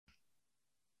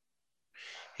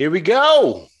Here we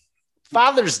go.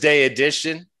 Father's Day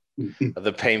edition of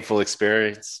the Painful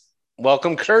Experience.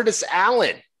 Welcome, Curtis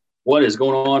Allen. What is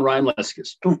going on, Ryan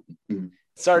Leskis?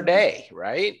 It's our day,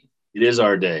 right? It is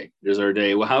our day. It is our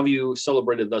day. Well, how have you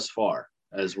celebrated thus far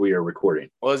as we are recording?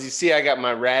 Well, as you see, I got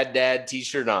my Rad Dad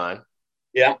t-shirt on.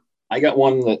 Yeah, I got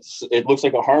one it looks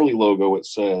like a Harley logo. It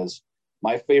says,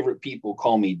 "My favorite people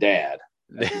call me Dad."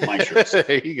 That's my shirt.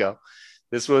 There you go.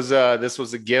 This was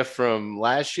a gift from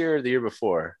last year or the year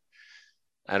before.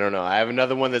 I don't know. I have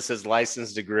another one that says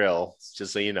 "Licensed to Grill,"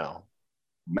 just so you know.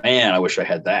 Man, I wish I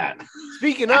had that.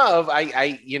 Speaking of,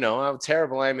 I how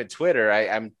terrible I am at Twitter.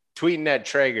 I'm tweeting at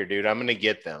Traeger, dude. I'm gonna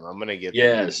get them.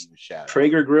 Yes.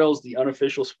 Traeger Grill's the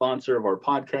unofficial sponsor of our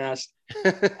podcast.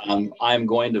 I'm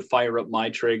going to fire up my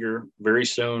Traeger very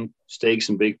soon. Steaks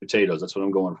and baked potatoes. That's what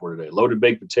I'm going for today. Loaded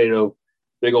baked potato,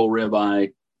 big old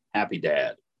ribeye. Happy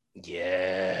Dad.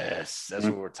 Yes, that's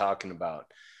what we're talking about.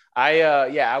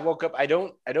 I woke up. I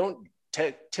don't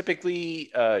typically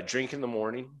drink in the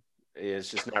morning. It's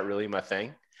just not really my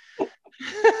thing.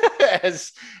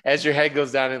 as your head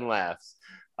goes down and laughs.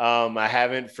 I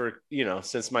haven't for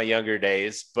since my younger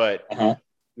days, but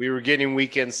we were getting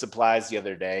weekend supplies the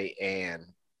other day, and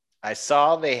I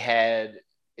saw it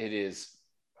is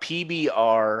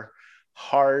PBR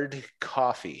hard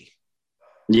coffee.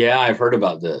 Yeah, I've heard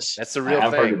about this. That's a real thing.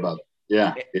 I've heard about it.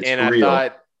 Yeah, it's and real. I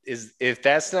thought, if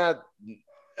that's not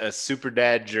a super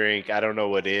dad drink, I don't know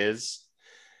what is.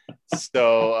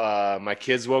 So my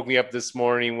kids woke me up this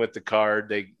morning with the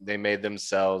card they made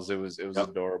themselves. It was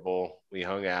adorable. We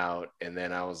hung out, and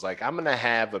then I was like, I'm gonna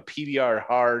have a PBR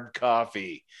hard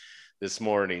coffee this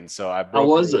morning. So I how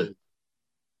was it?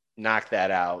 Knocked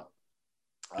that out.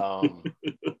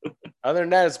 Other than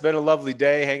that, it's been a lovely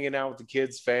day hanging out with the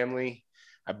kids, family.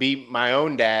 I beat my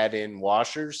own dad in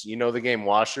Washers. You know the game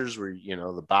Washers, where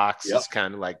the box is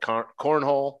kind of like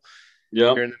cornhole.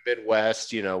 Yeah. Here in the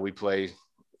Midwest, we play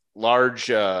large,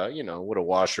 what a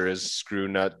washer is, screw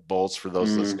nut bolts for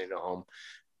those listening at home.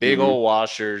 Big old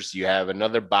washers. You have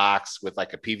another box with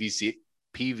like a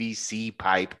PVC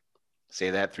pipe.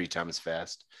 Say that 3 times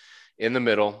fast in the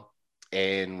middle,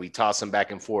 and we toss them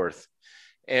back and forth.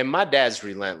 And my dad's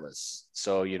relentless.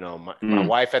 So, my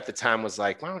wife at the time was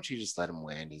like, why don't you just let him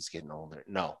win? He's getting older.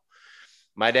 No,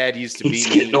 my dad used to beat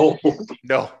me.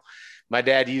 No, my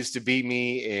dad used to beat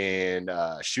me in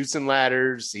Chutes and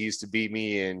Ladders. He used to beat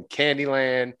me in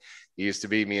Candyland. He used to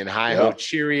beat me in Hi-Ho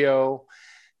Cheerio.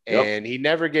 And he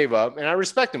never gave up. And I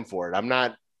respect him for it. I'm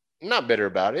not bitter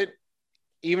about it.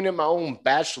 Even at my own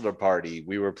bachelor party,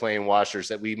 we were playing Washers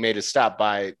that we made a stop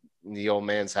by the old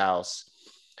man's house.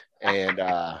 And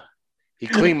he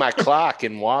cleaned my clock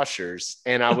in Washers.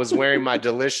 And I was wearing my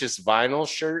Delicious vinyl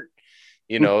shirt.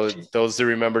 Those that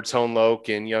remember Tone Loc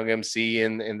and Young MC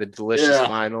and the Delicious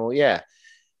vinyl. Yeah.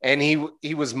 And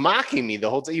he was mocking me the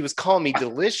whole time. He was calling me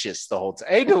Delicious the whole time.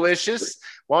 Hey, Delicious,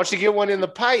 why don't you get one in the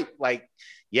pipe? Like,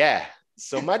 yeah.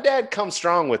 So my dad comes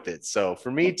strong with it. So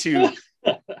for me to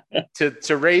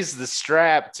raise the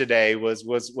strap today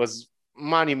was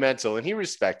monumental, and he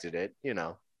respected it.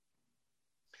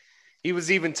 He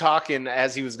was even talking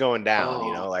as he was going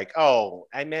down, like, oh,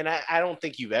 I don't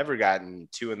think you've ever gotten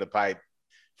 2 in the pipe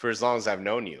for as long as I've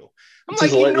known you. I'm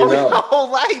like, you know my whole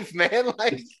life, man.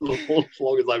 Like, as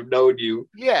long as I've known you.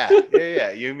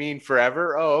 Yeah. You mean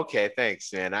forever? Oh, okay.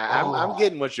 Thanks, man. I'm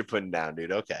getting what you're putting down,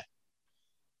 dude. Okay.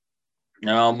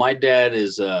 No, my dad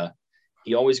is,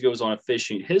 he always goes on a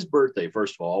fishing. His birthday,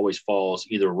 first of all, always falls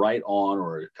either right on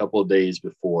or a couple of days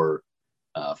before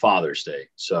Father's Day.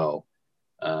 So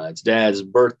it's Dad's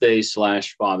birthday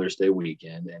 / Father's Day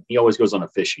weekend, and he always goes on a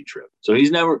fishing trip. So he's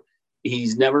never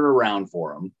around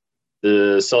for him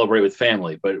to celebrate with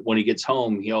family. But when he gets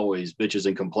home, he always bitches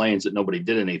and complains that nobody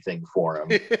did anything for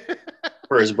him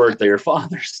for his birthday or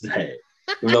Father's Day,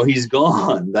 even though he's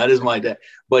gone. That is my dad.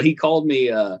 But he called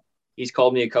me. He's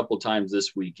called me a couple times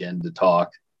this weekend to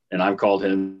talk, and I've called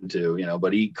him too.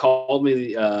 But he called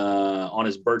me on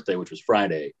his birthday, which was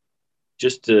Friday,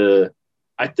 just to.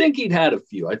 I think he'd had a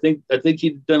few. I think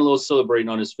he'd done a little celebrating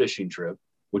on his fishing trip,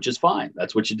 which is fine.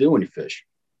 That's what you do when you fish.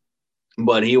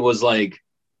 But he was like,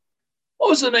 what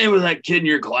was the name of that kid in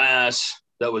your class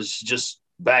that was just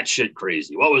batshit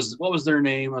crazy? What was their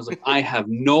name? I was like, I have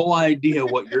no idea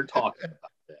what you're talking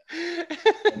about.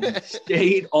 And he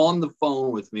stayed on the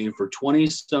phone with me for 20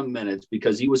 some minutes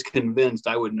because he was convinced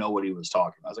I would know what he was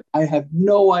talking about. I was like, I have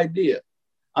no idea.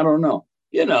 I don't know.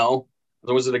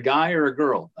 Was it a guy or a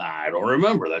girl? I don't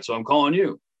remember. That's why I'm calling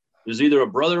you. It was either a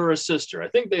brother or a sister. I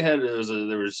think there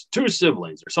was 2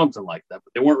 siblings or something like that,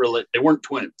 but they weren't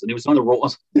twins. And he was on the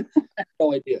roll. I had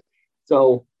no idea.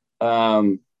 So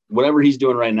whatever he's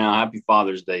doing right now, happy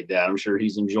Father's Day, Dad. I'm sure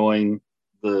he's enjoying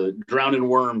the drowning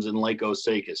worms in Lake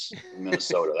Osakis in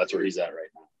Minnesota. That's where he's at right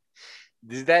now.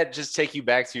 Did that just take you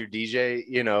back to your DJ?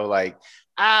 You know, like,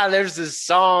 there's this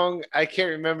song. I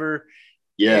can't remember.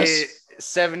 Yes.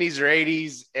 70s or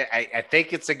 80s. I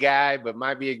think it's a guy, but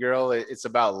might be a girl. It's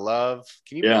about love.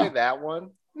 Can you play that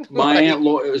one? It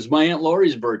was my Aunt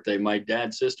Lori's birthday. My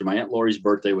dad's sister, my Aunt Lori's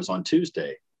birthday was on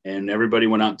Tuesday, and everybody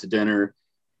went out to dinner.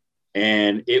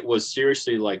 And it was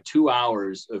seriously like 2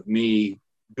 hours of me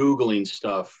Googling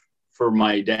stuff for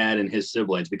my dad and his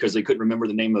siblings because they couldn't remember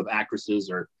the name of actresses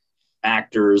or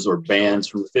actors or bands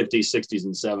from the 50s, 60s,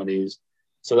 and 70s.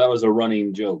 So that was a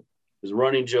running joke. It was a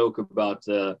running joke about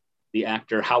the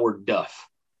actor Howard Duff,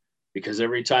 because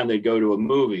every time they'd go to a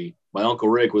movie, my Uncle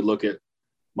Rick would look at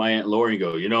my Aunt Lori and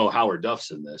go, you know, Howard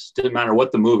Duff's in this. Didn't matter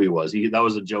what the movie was. That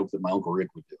was a joke that my Uncle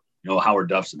Rick would do. You know, Howard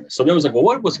Duff's in this. So there was like, well,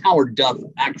 what was Howard Duff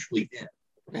actually in?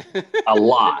 A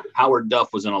lot. Howard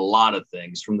Duff was in a lot of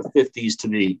things from the 50s to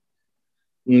the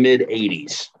mid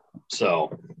 80s.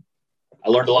 So I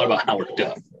learned a lot about Howard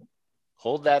Duff.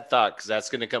 Hold that thought, because that's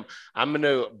going to come. I'm going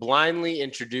to blindly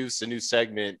introduce a new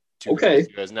segment to you guys.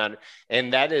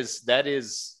 And that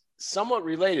is somewhat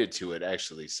related to it,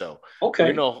 actually. So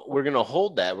we're gonna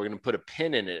hold that. We're gonna put a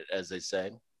pin in it, as they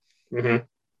say. Mm-hmm.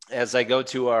 As I go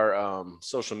to our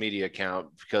social media account,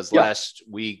 because last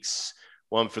week's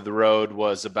one for the road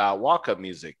was about walk-up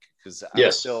music, because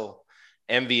I'm still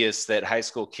envious that high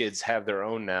school kids have their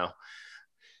own now.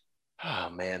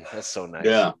 Oh man, that's so nice.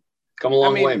 Yeah, come a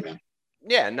long way, man.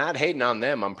 Yeah, not hating on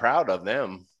them. I'm proud of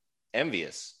them.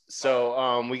 Envious.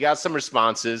 So we got some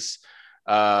responses.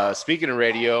 Speaking of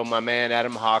radio, my man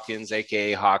Adam Hawkins,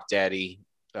 aka Hawk Daddy,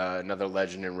 another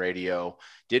legend in radio,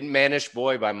 didn't Manish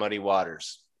Boy by Muddy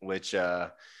Waters, which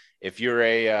if you're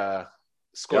a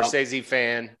Scorsese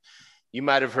fan, you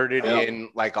might have heard it in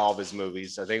like all of his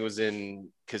movies. I think it was in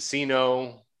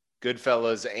Casino,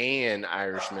 Goodfellas, and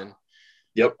Irishman.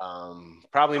 Yep.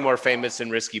 Probably more famous in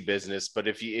Risky Business, but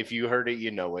if you heard it,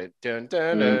 you know it. Dun,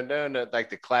 dun, dun, dun, dun, like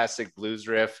the classic blues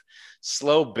riff,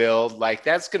 slow build. Like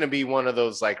that's gonna be one of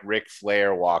those like Ric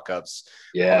Flair walk-ups.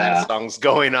 Yeah, that song's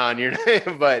going on.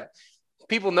 But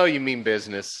people know you mean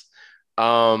business.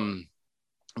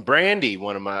 Brandy,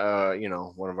 one of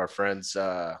our friends,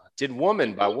 did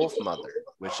 "Woman" by Wolfmother,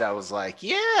 which I was like,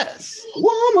 yes,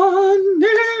 woman.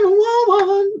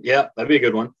 Yeah, that'd be a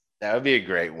good one. That would be a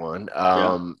great one.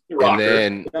 And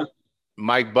then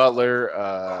Mike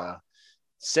Butler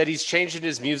said he's changing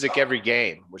his music every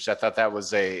game, which I thought that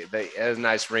was a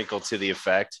nice wrinkle to the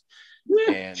effect.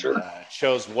 Yeah, and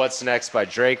chose "What's Next" by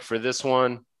Drake for this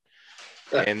one.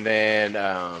 And then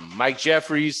Mike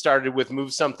Jeffries started with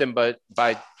 "Move Something" by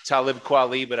Talib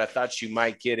Kweli, but I thought you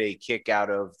might get a kick out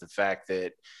of the fact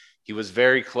that he was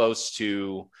very close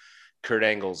to Kurt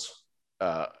Angle's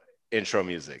intro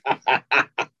music.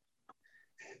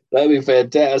 That'd be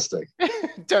fantastic.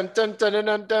 Dun, dun, dun, dun,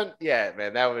 dun, dun. Yeah,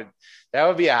 man, that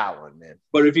would be a hot one, man.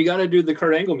 But if you got to do the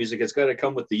Kurt Angle music, it's got to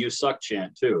come with the "You Suck"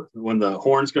 chant too. When the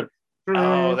horns go.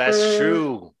 Oh, that's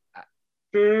true.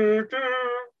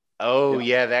 Oh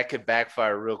yeah, that could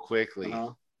backfire real quickly.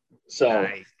 So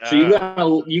you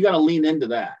gotta lean into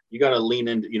that. You gotta lean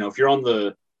into, if you're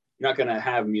you're not gonna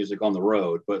have music on the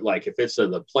road, but like if it's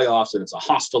the playoffs and it's a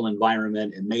hostile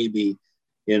environment and maybe,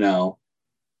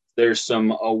 there's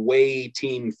some away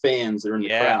team fans that are in the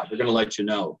crowd, they're gonna let you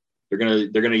know. They're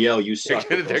gonna yell, "You suck."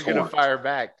 They're gonna fire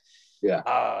back. Yeah.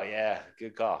 Oh yeah,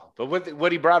 good call. But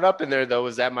what he brought up in there though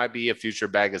is that might be a future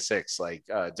bag of six, like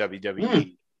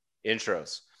WWE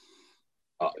intros.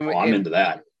 I'm into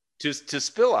that. To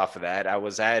spill off of that, I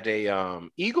was at a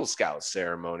Eagle Scout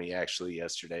ceremony actually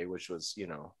yesterday, which was,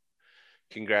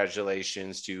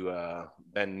 congratulations to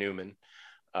Ben Newman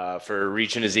for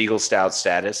reaching his Eagle Scout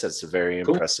status. That's a very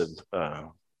impressive.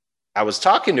 I was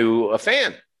talking to a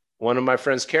fan, one of my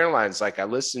friends, Caroline's like, I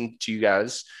listened to you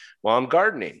guys while I'm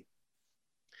gardening.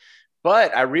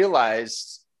 But I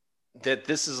realized that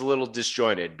this is a little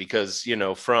disjointed because,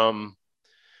 from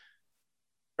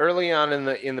early on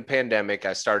in the pandemic,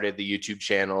 I started the YouTube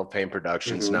channel, Pain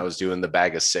Productions, and I was doing the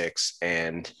Bag of Six.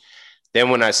 And then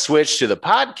when I switched to the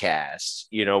podcast,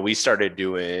 we started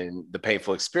doing the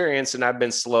Painful Experience, and I've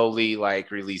been slowly like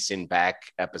releasing back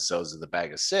episodes of the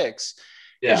Bag of Six.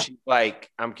 Yeah. And she's like,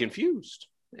 I'm confused.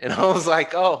 And I was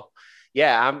like, oh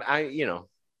yeah,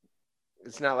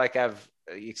 it's not like I've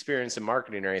experience in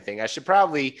marketing or anything. I should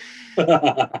probably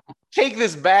take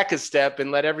this back a step and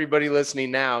let everybody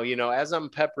listening now, as I'm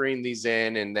peppering these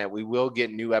in and that we will get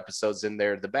new episodes in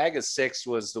there. The Bag of Six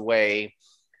was the way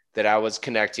that I was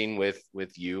connecting with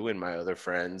you and my other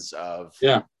friends of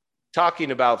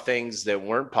talking about things that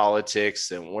weren't politics,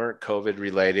 that weren't COVID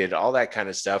related, all that kind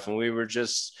of stuff. And we were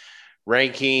just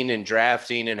ranking and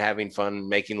drafting and having fun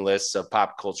making lists of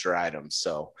pop culture items.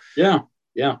 So yeah,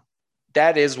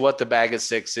 that is what the Bag of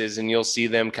Six is. And you'll see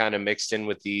them kind of mixed in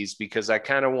with these because I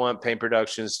kind of want Pain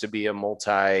Productions to be a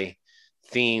multi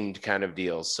themed kind of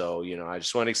deal. So, I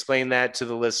just want to explain that to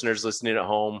the listeners listening at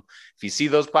home. If you see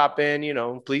those pop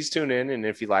in, please tune in. And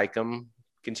if you like them,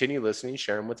 continue listening,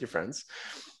 share them with your friends.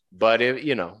 But if,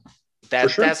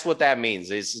 that's what that means.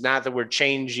 It's not that we're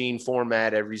changing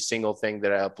format every single thing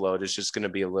that I upload. It's just going to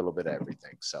be a little bit of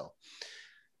everything. So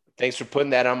thanks for putting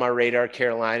that on my radar,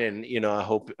 Caroline. And, I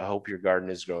hope your garden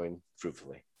is growing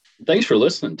fruitfully. Thanks for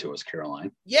listening to us,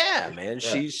 Caroline. Yeah, man.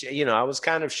 Yeah. She's, I was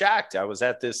kind of shocked. I was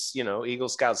at this, Eagle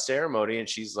Scout ceremony and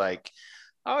she's like,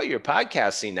 oh, you're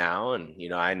podcasting now. And,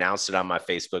 I announced it on my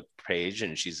Facebook page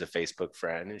and she's a Facebook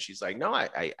friend. And she's like, no,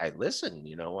 I listen,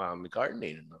 while I'm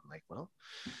gardening. And I'm like, well,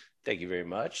 thank you very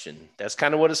much. And that's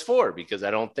kind of what it's for, because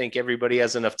I don't think everybody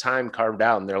has enough time carved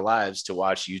out in their lives to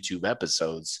watch YouTube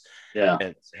episodes. Yeah.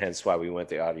 And hence why we went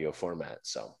the audio format.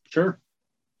 So sure.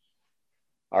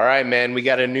 All right, man, we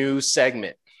got a new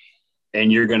segment.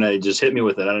 And you're going to just hit me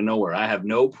with it out of nowhere. I have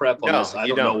no prep on this. I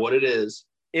don't know what it is.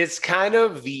 It's kind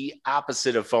of the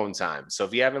opposite of phone time. So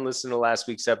if you haven't listened to last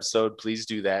week's episode, please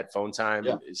do that. Phone time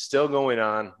is still going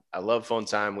on. I love phone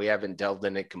time. We haven't delved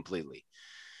in it completely.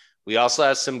 We also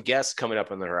have some guests coming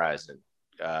up on the horizon.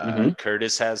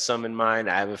 Curtis has some in mind.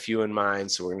 I have a few in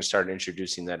mind. So we're going to start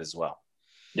introducing that as well.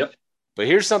 Yep. But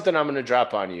here's something I'm going to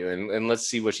drop on you, and let's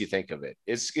see what you think of it.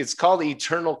 It's called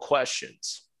Eternal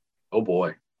Questions. Oh,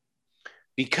 boy.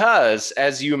 Because,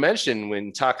 as you mentioned,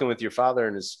 when talking with your father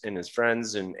and his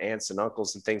friends and aunts and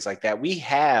uncles and things like that, we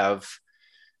have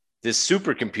this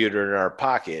supercomputer in our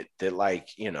pocket that,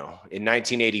 in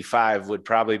 1985 would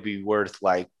probably be worth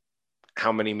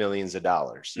how many millions of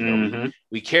dollars.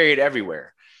 We carry it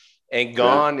everywhere. And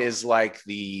gone is like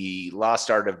the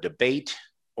lost art of debate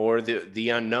or the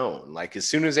unknown. Like as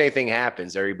soon as anything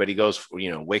happens, everybody goes for,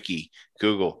 Wiki,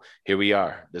 Google, here we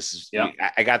are. This is,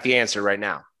 I got the answer right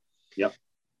now. Yep.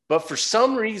 But for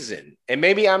some reason, and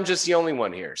maybe I'm just the only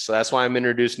one here, so that's why I'm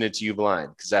introducing it to you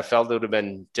blind, because I felt it would have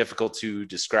been difficult to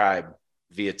describe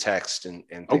via text and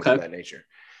things of that nature.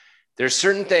 There's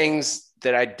certain things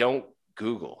that I don't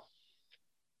Google.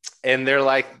 And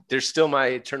they're still my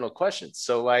eternal questions.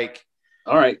 So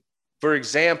all right. For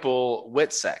example,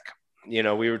 WITSEC. We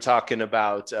were talking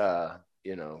about,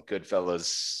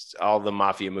 Goodfellas, all the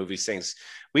mafia movies, things.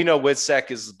 We know WITSEC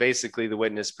is basically the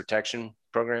Witness Protection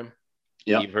Program.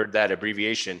 Yeah. You've heard that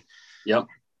abbreviation. Yep.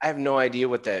 I have no idea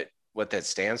what that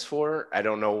stands for. I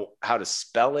don't know how to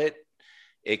spell it.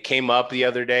 It came up the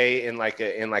other day in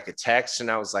a text, and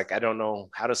I was like, I don't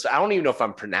know how to. I don't even know if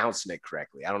I'm pronouncing it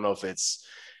correctly. I don't know if it's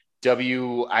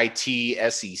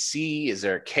WITSEC. Is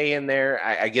there a K in there?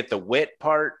 I get the wit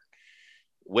part,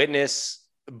 witness,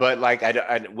 but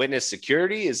I witness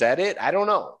security. Is that it? I don't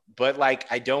know. But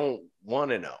I don't want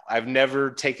to know. I've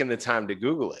never taken the time to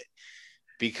Google it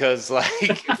because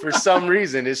for some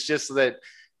reason, it's just that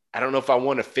I don't know if I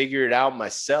want to figure it out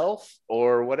myself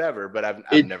or whatever, but I've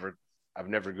never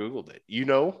Googled it.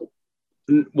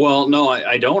 Well, no,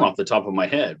 I don't off the top of my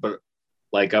head, but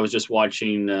I was just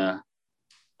watching,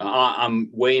 I'm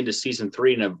way into season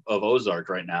 3 of Ozark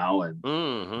right now, and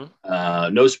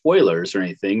no spoilers or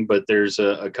anything, but there's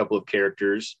a couple of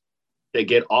characters that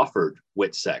get offered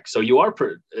WITSEC. So you are,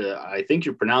 I think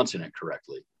you're pronouncing it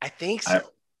correctly. I think so.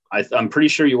 I'm pretty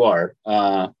sure you are.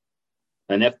 An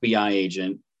FBI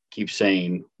agent keeps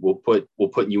saying, "We'll put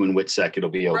you in WITSEC. It'll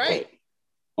be okay."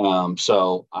 Right.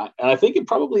 So I think it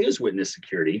probably is witness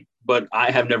security, but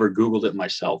I have never Googled it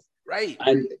myself. Right.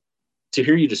 And to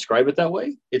hear you describe it that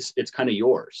way, it's kind of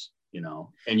yours,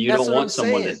 and you don't want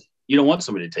somebody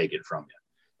to take it from you.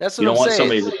 That's what I'm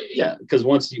saying. Because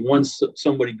once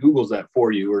somebody Googles that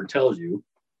for you or tells you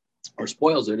or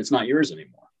spoils it, it's not yours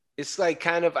anymore. It's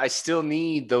I still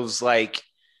need those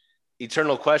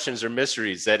eternal questions or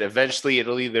mysteries that eventually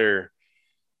it'll either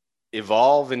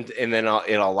evolve and then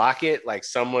it'll lock it.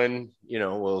 Someone,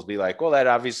 will be like, well, that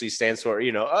obviously stands for,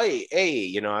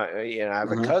 hey, I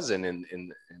have a cousin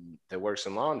in that works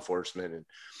in law enforcement, and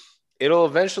it'll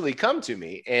eventually come to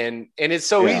me. And it's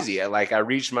so easy. I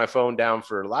reach my phone down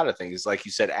for a lot of things. Like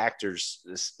you said, actors,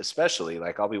 especially,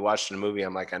 I'll be watching a movie.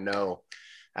 I'm like, I know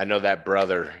that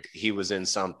brother, he was in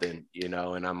something, and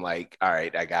I'm like, all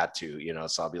right, I got to,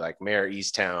 so I'll be like Mayor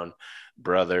Easttown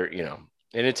brother, and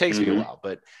it takes me a while,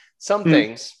 but some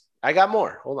things I got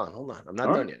more. Hold on. I'm not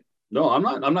done yet. No, I'm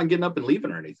not getting up and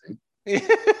leaving or anything.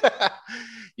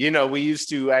 We used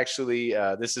to actually,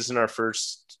 this isn't our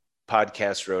first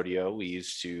podcast rodeo. We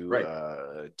used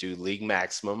to do League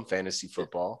Maximum fantasy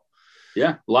football.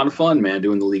 Yeah, a lot of fun, man,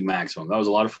 doing the League Maximum. That was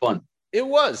a lot of fun. It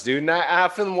was, dude. And I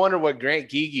often wonder what Grant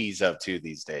Geegee's up to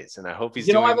these days. And I hope he's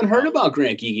I haven't heard about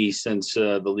Grant Geege since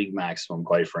the League Maximum,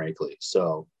 quite frankly.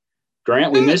 So,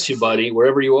 Grant, we miss you, buddy.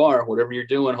 Wherever you are, whatever you're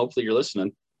doing, hopefully you're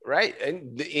listening. Right.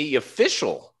 And the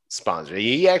official sponsor,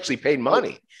 he actually paid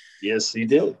money. Yes, he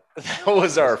did. That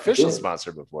was our official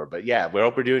sponsor before. But yeah, we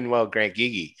hope we're doing well, Grant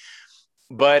Geege.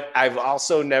 But I've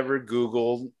also never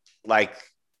Googled like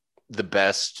the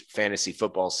best fantasy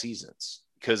football seasons.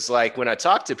 Because like when I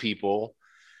talk to people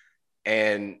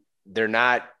and they're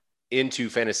not into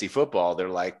fantasy football, they're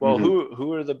like, well,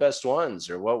 who are the best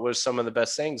ones? Or what was some of the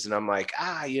best things? And I'm like,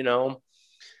 I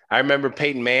remember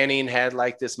Peyton Manning had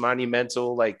like this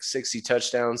monumental, like 60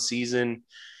 touchdown season.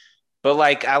 But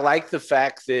like, I like the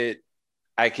fact that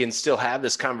I can still have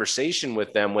this conversation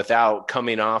with them without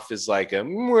coming off as like in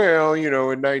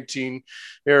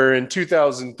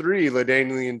 2003,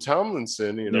 LaDainian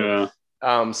Tomlinson,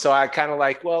 so I kind of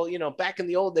like, well, back in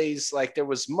the old days, like there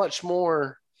was much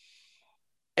more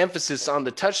emphasis on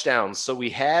the touchdowns. So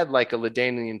we had like a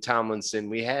LaDainian Tomlinson,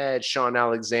 we had Sean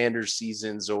Alexander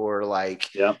seasons, or like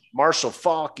Marshall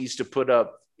Faulk used to put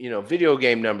up, video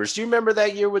game numbers. Do you remember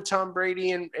that year with Tom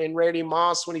Brady and Randy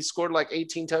Moss when he scored like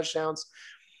 18 touchdowns?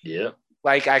 Yeah.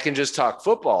 Like I can just talk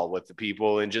football with the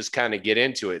people and just kind of get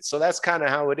into it. So that's kind of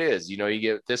how it is. You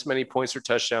get this many points for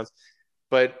touchdowns,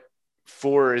 but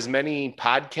for as many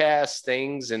podcast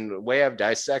things and the way I've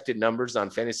dissected numbers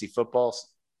on fantasy football,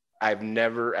 I've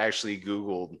never actually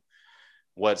Googled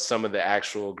what some of the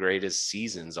actual greatest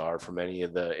seasons are from any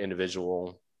of the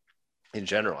individual in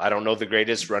general. I don't know the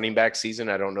greatest running back season.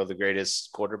 I don't know the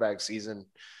greatest quarterback season.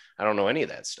 I don't know any of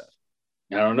that stuff.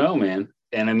 I don't know, man.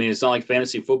 And I mean, it's not like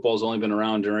fantasy football has only been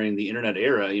around during the internet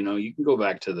era. You can go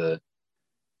back to the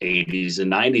 80s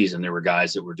and 90s, and there were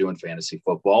guys that were doing fantasy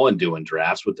football and doing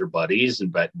drafts with their buddies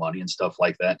and bet money and stuff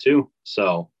like that too.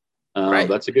 So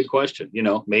that's a good question.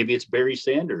 Maybe it's Barry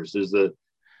Sanders is the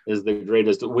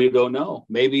greatest. We don't know.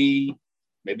 Maybe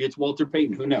it's Walter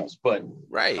Payton. Who knows? But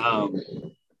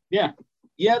yeah,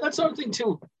 that's another thing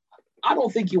too. I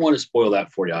don't think you want to spoil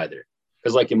that for you either,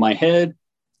 because like in my head,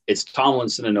 it's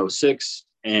Tomlinson in 06,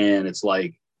 and it's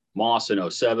like Moss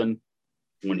in 07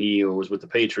 when he was with the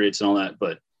Patriots and all that.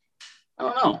 But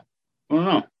I don't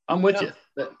know. I'm with you.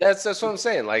 That's what I'm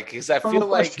saying. Like, because I feel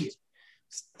like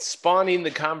spawning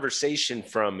the conversation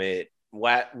from it,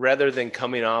 rather than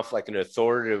coming off like an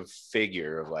authoritative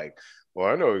figure of like, well,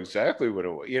 I know exactly what it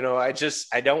was.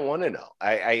 I don't want to know.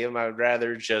 I'd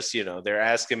rather just, they're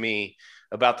asking me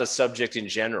about the subject in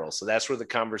general. So that's where the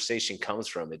conversation comes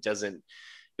from. It doesn't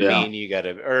mean you got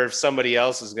to, or if somebody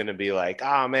else is going to be like,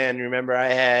 oh man, remember I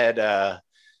had,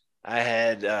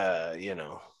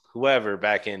 whoever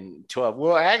back in 12.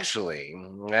 Well, actually,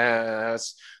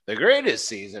 that's the greatest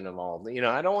season of all.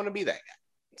 I don't want to be that guy.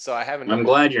 So I haven't. I'm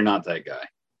glad you're not that guy.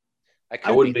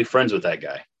 I wouldn't be friends with that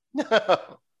guy.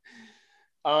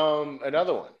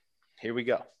 Another one. Here we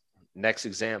go. Next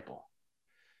example.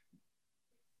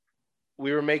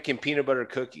 We were making peanut butter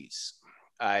cookies.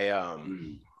 I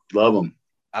love them.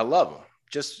 I love them.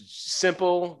 Just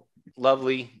simple,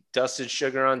 lovely, dusted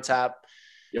sugar on top.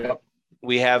 Yep.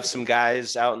 We have some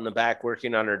guys out in the back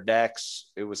working on our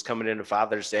decks. It was coming into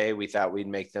Father's Day. We thought we'd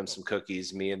make them some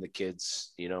cookies, me and the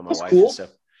kids, my That's wife cool. and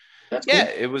stuff. That's cool.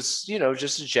 It was,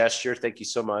 just a gesture. Thank you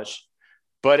so much.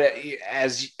 But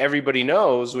as everybody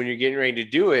knows, when you're getting ready to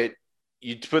do it,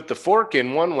 you put the fork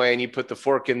in one way and you put the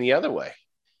fork in the other way.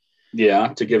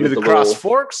 Yeah, to give it the cross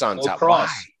forks on top.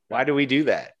 Why do we do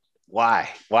that? Why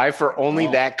for only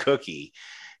that cookie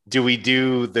do we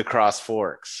do the cross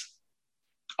forks?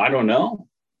 I don't know.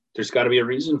 There's got to be a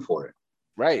reason for it.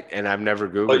 Right. And I've never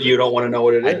Googled But you don't want to know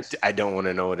what it is. I don't want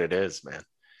to know what it is, man.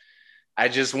 I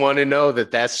just want to know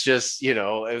that that's just,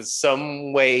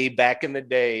 some way back in the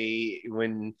day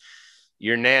when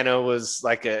your Nana was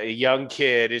like a young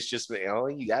kid. It's just,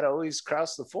 you got to always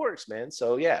cross the forks, man.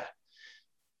 So, yeah.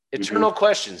 Eternal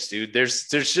questions, dude. There's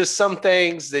just some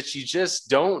things that you just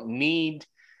don't need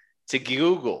to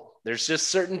Google. There's just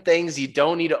certain things you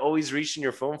don't need to always reach in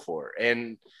your phone for.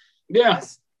 And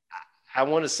I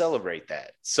want to celebrate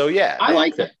that. So yeah, I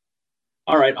like that.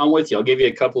 All right, I'm with you. I'll give you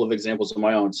a couple of examples of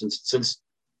my own since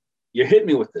you hit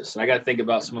me with this, and I got to think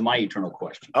about some of my eternal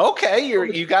questions. Okay,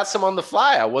 you got some on the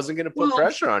fly. I wasn't going to put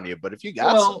pressure on you, but if you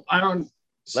got some, I don't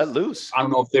let loose. I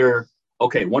don't know if they're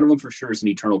okay. One of them for sure is an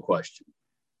eternal question.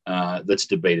 That's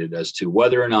debated as to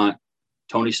whether or not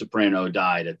Tony Soprano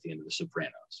died at the end of The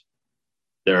Sopranos.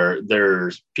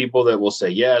 There's people that will say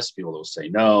yes, people that will say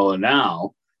no. And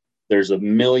now there's a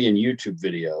million YouTube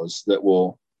videos that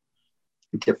will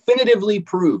definitively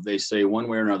prove, they say one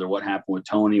way or another, what happened with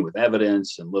Tony, with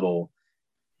evidence and little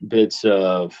bits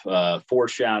of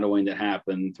foreshadowing that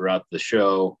happened throughout the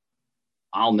show.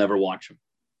 I'll never watch them.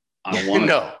 I don't want to.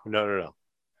 No.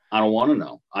 I don't want to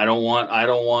know. I don't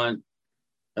want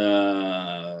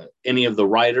any of the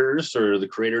writers or the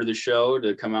creator of the show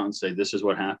to come out and say this is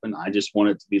what happened. I just want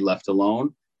it to be left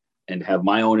alone and have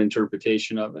my own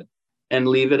interpretation of it and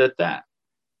leave it at that.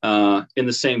 In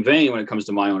the same vein, when it comes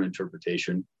to my own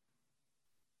interpretation,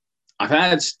 I've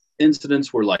had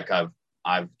incidents where like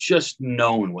I've just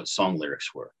known what song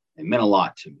lyrics were. It meant a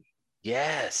lot to me.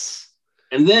 Yes.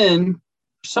 And then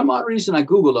for some odd reason I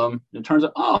Googled them and it turns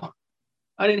out, oh,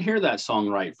 I didn't hear that song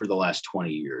right for the last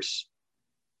 20 years.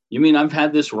 You mean I've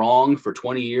had this wrong for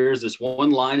 20 years? This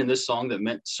one line in this song that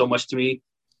meant so much to me,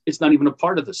 it's not even a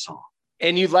part of the song.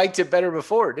 And you liked it better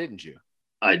before, didn't you?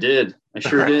 I did. I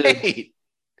sure did.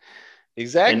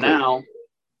 Exactly. And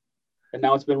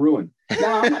now it's been ruined.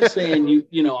 Now I'm not saying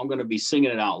I'm going to be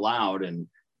singing it out loud and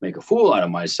make a fool out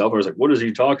of myself. I was like, what is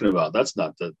he talking about? That's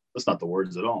not the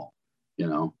words at all,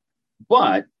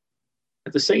 But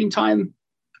at the same time,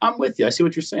 I'm with you. I see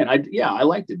what you're saying. I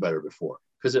liked it better before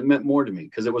because it meant more to me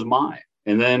because it was mine.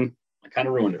 And then I kind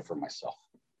of ruined it for myself.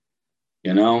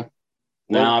 Now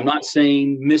I'm not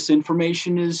saying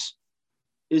misinformation is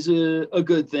a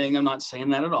good thing. I'm not saying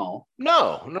that at all.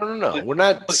 No. We're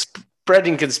not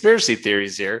spreading conspiracy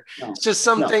theories here. No, it's just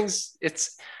some things.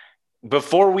 It's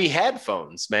before we had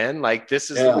phones, man. Like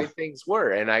this is the way things were.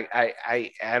 And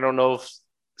I don't know if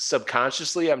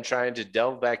subconsciously I'm trying to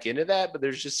delve back into that, but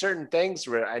there's just certain things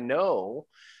where I know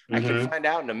I can find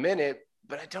out in a minute,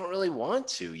 but I don't really want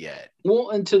to yet. Well,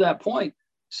 and to that point,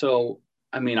 so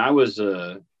I mean, I was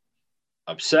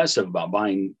obsessive about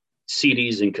buying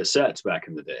CDs and cassettes back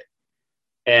in the day,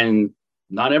 and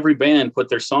not every band put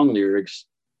their song lyrics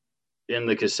in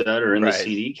the cassette or in the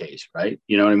CD case, right?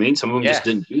 You know what I mean? Some of them just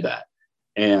didn't do that,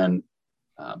 and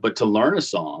but to learn a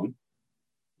song,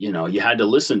 you had to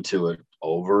listen to it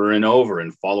over and over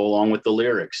and follow along with the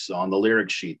lyrics on the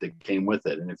lyric sheet that came with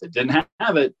it. And if it didn't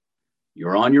have it,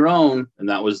 you're on your own. And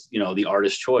that was, the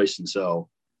artist's choice. And so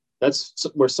that's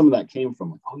where some of that came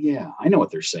from. Like, oh yeah, I know what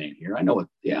they're saying here. I know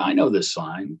this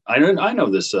line. I know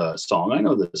this song. I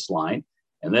know this line.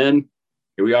 And then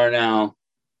here we are now,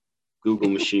 Google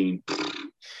machine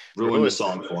ruined the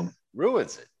song for me.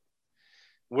 Ruins it.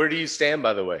 Where do you stand,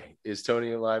 by the way? Is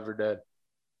Tony alive or dead?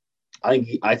 I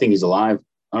think he's alive.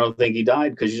 I don't think he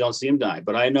died because you don't see him die.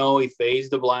 But I know he fades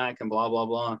to black and blah, blah,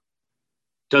 blah.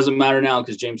 Doesn't matter now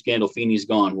because James Gandolfini's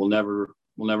gone. We'll never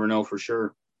know for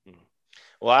sure.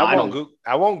 Well,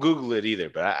 I won't Google it either,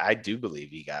 but I do believe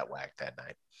he got whacked that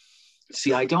night.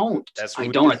 See, I don't.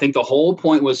 I think the whole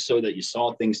point was so that you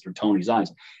saw things through Tony's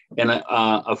eyes. And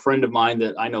a friend of mine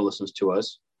that I know listens to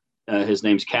us, his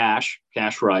name's Cash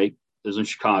Wright, lives in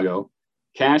Chicago.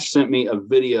 Cash sent me a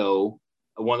video,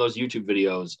 one of those YouTube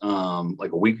videos,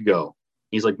 like a week ago.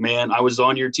 He's like, man, I was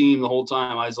on your team the whole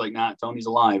time. I was like, nah, Tony's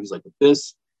alive. He's like, but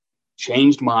this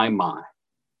changed my mind.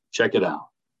 Check it out.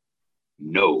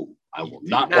 No, I will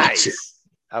not watch it.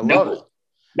 I love it.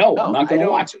 No, I'm not going to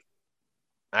watch it.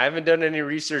 I haven't done any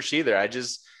research either.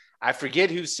 I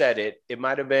forget who said it. It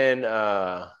might have been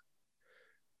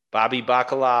Bobby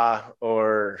Bacala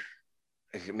or,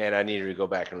 man, I needed to go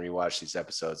back and rewatch these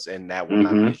episodes. And that will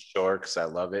not be short because I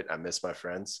love it. I miss my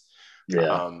friends.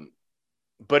 Yeah.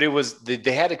 But it was,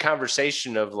 they had a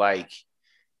conversation of like,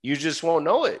 you just won't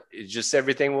know it. It's just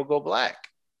everything will go black.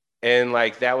 And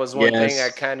like, that was one thing I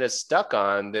kind of stuck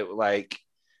on that. Like,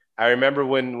 I remember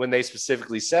when they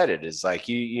specifically said it, it's like,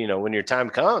 you know, when your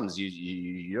time comes,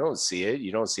 you don't see it.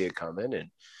 You don't see it coming.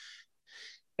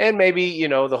 And maybe, you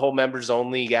know, the whole members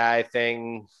only guy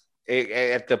thing,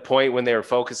 at the point when they were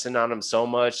focusing on him so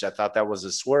much, I thought that was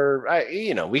a swerve.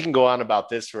 We can go on about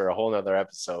this for a whole nother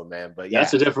episode, man. But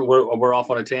that's a different. We're off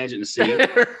on a tangent to see.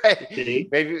 Right.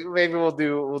 Maybe we'll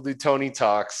do Tony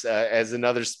Talks as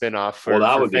another spinoff for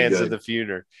fans of the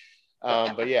Funer.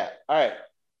 But yeah, all right.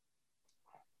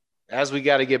 As we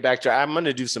got to get back to, I'm going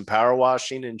to do some power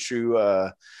washing in true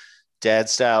dad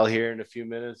style here in a few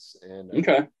minutes. And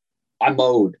okay, I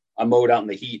mowed out in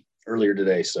the heat earlier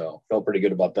today, so felt pretty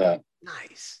good about that.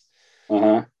 Nice.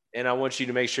 And I want you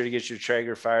to make sure to get your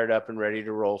Traeger fired up and ready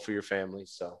to roll for your family.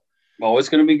 So, it's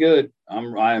going to be good.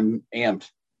 I'm amped.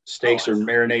 Steaks are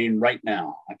marinating right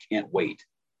now. I can't wait.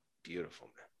 Beautiful,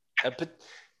 man.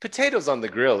 Potatoes on the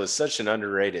grill is such an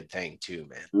underrated thing too,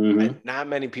 man. Not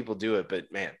many people do it,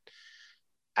 but man,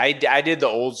 I did the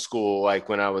old school, like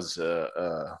when I was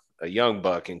a young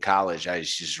buck in college. I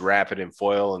just wrap it in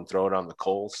foil and throw it on the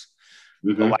coals.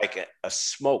 but like a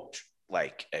smoked,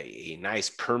 like a nice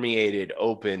permeated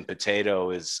open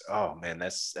potato is, oh man,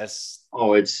 that's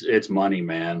it's money,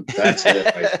 man. That's it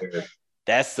right there.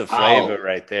 That's the flavor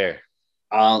right there.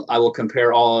 I will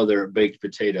compare all other baked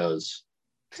potatoes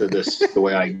to this the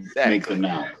way I make them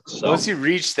now. So once you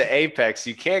reach the apex,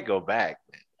 you can't go back.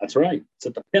 That's right. It's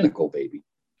at the pinnacle, baby.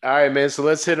 All right, man. So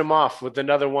let's hit them off with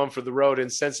another one for the road.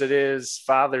 And since it is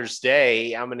Father's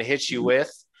Day, I'm going to hit you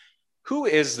with, who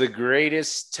is the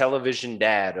greatest television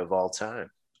dad of all time?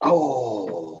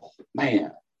 Oh,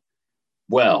 man.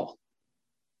 Well,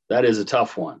 that is a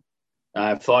tough one.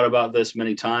 I've thought about this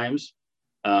many times.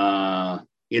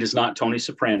 It is not Tony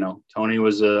Soprano. Tony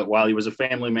was, while he was a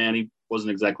family man, he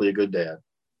wasn't exactly a good dad.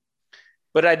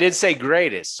 But I did say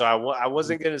greatest, so I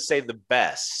wasn't going to say the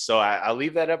best. So I'll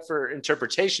leave that up for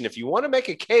interpretation. If you want to make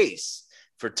a case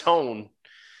for Tone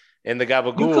and the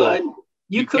Gabagool,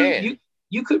 you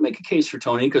could make a case for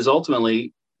Tony, because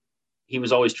ultimately he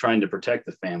was always trying to protect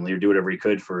the family or do whatever he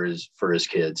could for his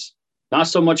kids. Not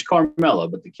so much Carmela,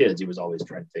 but the kids he was always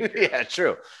trying to take care of. Yeah,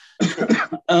 true.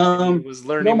 He was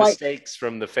learning mistakes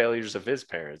from the failures of his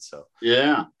parents. So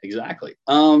yeah, exactly.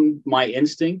 My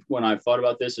instinct when I've thought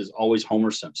about this is always Homer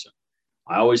Simpson.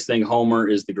 I always think Homer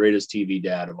is the greatest TV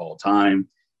dad of all time.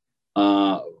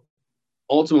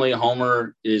 Ultimately,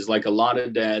 Homer is like a lot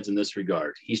of dads in this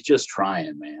regard. He's just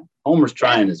trying, man. Homer's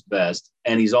trying his best,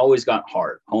 and he's always got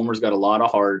heart. Homer's got a lot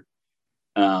of heart.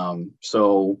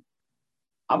 So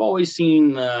I've always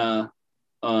seen a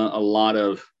lot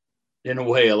of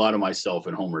myself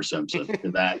in Homer Simpson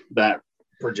in that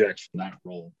projection, that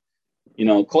role.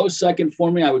 Close second for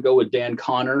me, I would go with Dan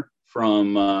Connor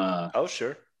from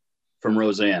from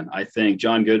Roseanne. I think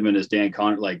John Goodman is Dan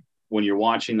Connor. Like when you're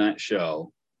watching that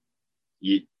show,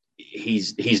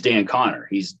 he's Dan Connor.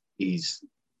 He's it's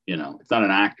not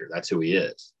an actor. That's who he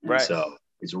is. And right. So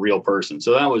he's a real person.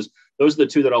 So those are the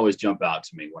two that always jump out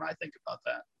to me when I think about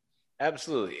that.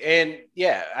 Absolutely. And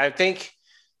yeah, I think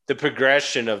the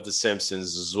progression of The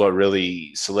Simpsons is what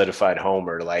really solidified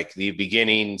Homer. Like the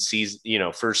beginning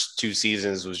season, first two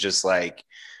seasons was just like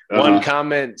one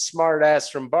comment, smart ass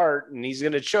from Bart, and he's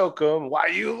going to choke him. Why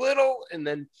you little? And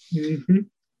then,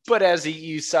 but as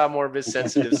you saw more of his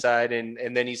sensitive side,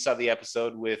 and then you saw the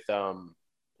episode with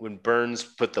when Burns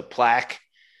put the plaque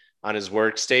on his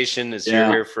workstation, is you're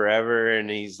here forever, and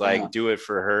he's like, do it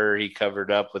for her. He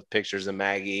covered up with pictures of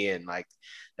Maggie, and like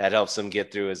that helps him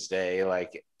get through his day.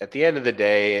 Like at the end of the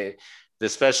day, the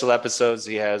special episodes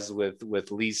he has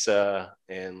with Lisa,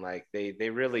 and like they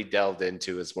really delved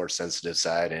into his more sensitive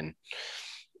side. And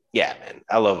yeah, man,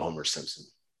 I love Homer Simpson.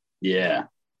 Yeah.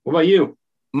 What about you?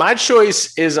 My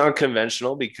choice is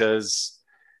unconventional because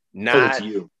not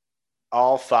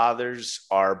all fathers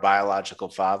are biological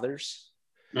fathers.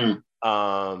 There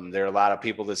are a lot of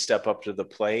people that step up to the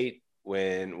plate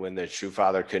when their true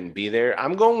father couldn't be there.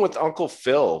 I'm going with Uncle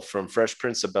Phil from Fresh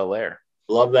Prince of Bel-Air.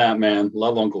 Love that, man.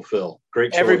 Love Uncle Phil.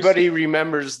 Great choice. Everybody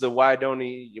remembers the why doesn't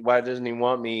he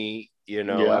want me,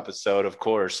 episode, of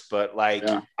course, but like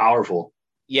powerful.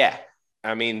 Yeah.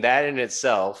 I mean, that in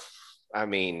itself,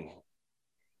 I'm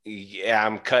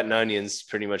cutting onions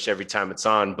pretty much every time it's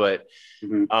on, but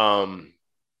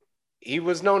he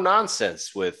was no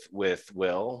nonsense with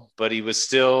Will, but he was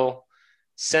still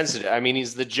sensitive. I mean,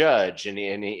 he's the judge, and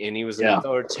he was an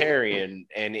authoritarian,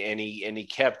 and he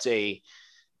kept a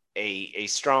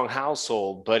strong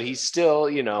household, but he still,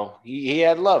 he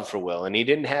had love for Will, and he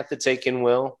didn't have to take in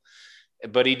Will,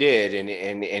 but he did, and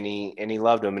he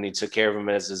loved him, and he took care of him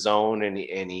as his own, and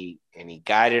he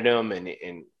guided him,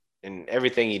 and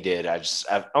everything he did.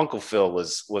 Uncle Phil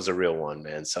was a real one,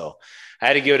 man. So I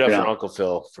had to give it up for Uncle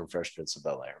Phil from Fresh Prince of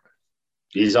Bel-Air.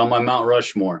 He's on my Mount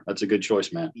Rushmore. That's a good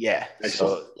choice, man. Yeah.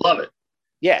 Excellent. Love it.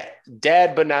 Yeah.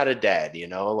 Dad, but not a dad,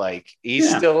 like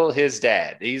he's still his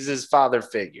dad. He's his father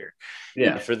figure.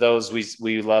 Yeah. And for those,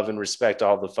 we love and respect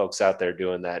all the folks out there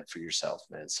doing that for yourself,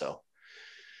 man. So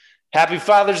happy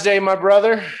Father's Day, my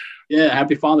brother. Yeah.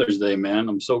 Happy Father's Day, man.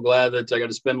 I'm so glad that I got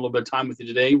to spend a little bit of time with you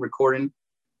today recording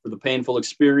for the painful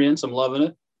experience. I'm loving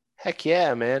it. Heck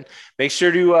yeah, man. Make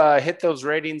sure to hit those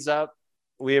ratings up.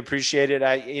 We appreciate it.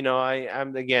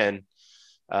 I'm again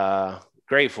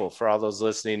grateful for all those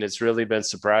listening. It's really been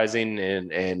surprising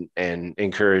and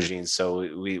encouraging. So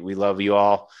we love you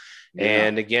all. Yeah.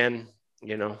 And again,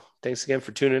 thanks again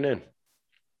for tuning in.